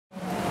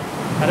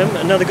Adam,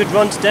 another good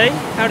run today.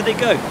 How did it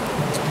go?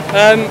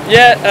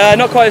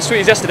 Not quite as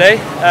sweet as yesterday.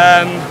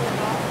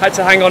 Had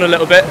to hang on a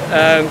little bit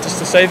just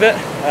to save it.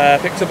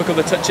 Picked up a couple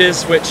of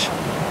touches which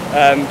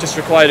just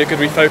required a good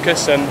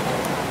refocus, and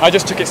I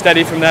just took it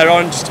steady from there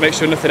on just to make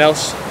sure nothing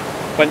else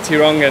went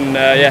too wrong. And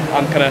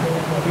I'm kind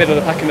of middle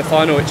of the pack in the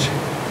final, which is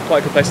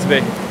quite a good place to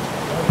be.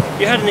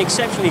 You had an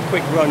exceptionally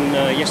quick run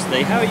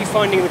yesterday. How are you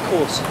finding the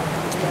course?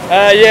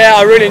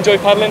 I really enjoy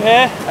paddling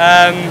here.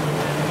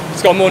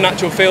 It's got a more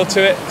natural feel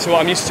to it, to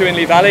what I'm used to in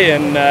Lee Valley,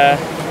 and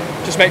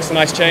just makes a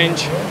nice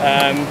change.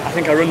 I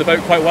think I run the boat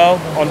quite well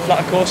on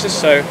flatter courses,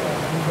 so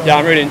yeah,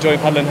 I'm really enjoying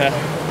paddling here.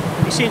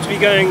 You seem to be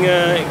going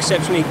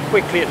exceptionally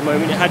quickly at the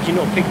moment. Had you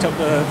not picked up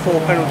the 4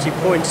 penalty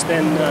points,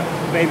 then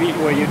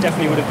you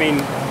definitely would have been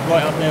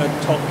right up there at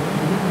the top.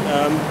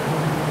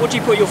 What do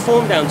you put your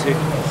form down to?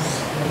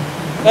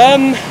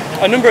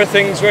 A number of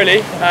things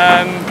really.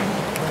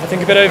 I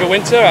think a bit over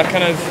winter I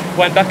kind of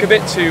went back a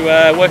bit to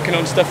working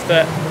on stuff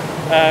that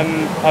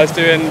I was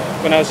doing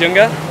when I was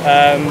younger.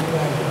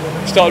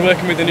 Started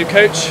working with a new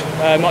coach,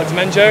 Mark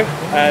Dimenjo,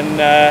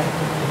 and I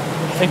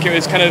think it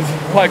was kind of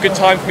quite a good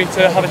time for me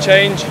to have a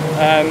change,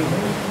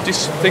 do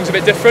things a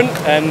bit different,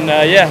 and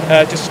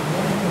just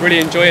really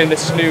enjoying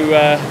this new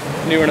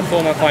run of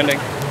form I'm finding.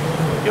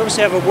 You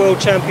obviously have a world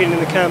champion in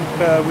the camp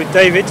with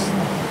David.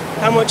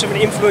 How much of an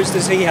influence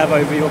does he have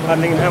over your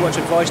paddling, and how much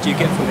advice do you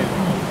get from him?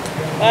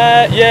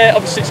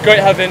 Obviously it's great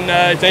having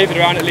David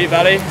around at Lee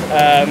Valley.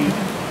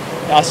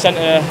 Our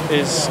centre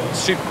is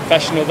super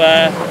professional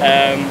there,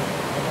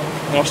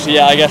 and obviously,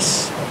 I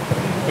guess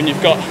when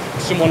you've got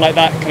someone like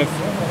that kind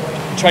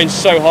of trains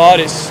so hard,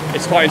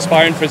 it's quite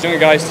inspiring for us younger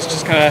guys to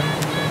just kind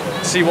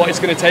of see what it's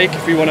going to take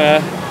if we want to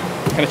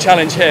kind of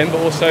challenge him, but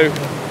also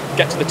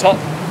get to the top.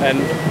 And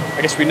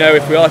I guess we know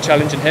if we are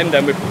challenging him,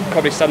 then we're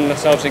probably standing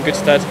ourselves in good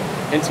stead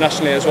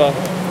internationally as well.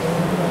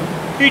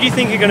 Who do you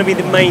think are going to be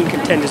the main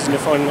contenders in the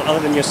final,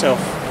 other than yourself?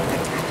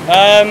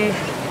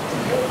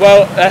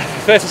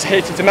 First to say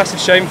it's a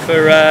massive shame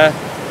for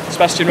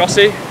Sebastian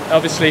Rossi.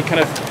 Obviously, kind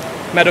of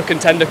medal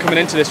contender coming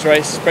into this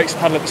race. Breaks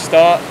paddle at the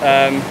start.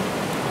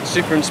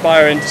 Super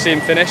inspiring to see him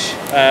finish.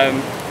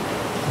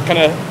 Kind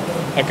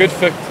of good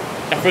for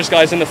us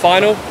guys in the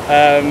final.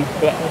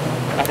 But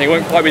I think it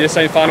won't quite be the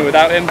same final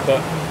without him.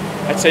 But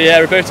I'd say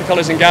Roberto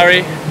Collins and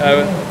Gary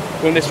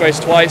won this race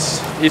twice.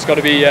 He's got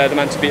to be the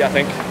man to beat, I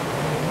think.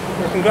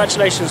 Well,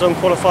 congratulations on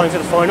qualifying for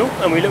the final,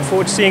 and we look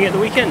forward to seeing it at the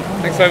weekend.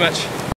 Thanks very much.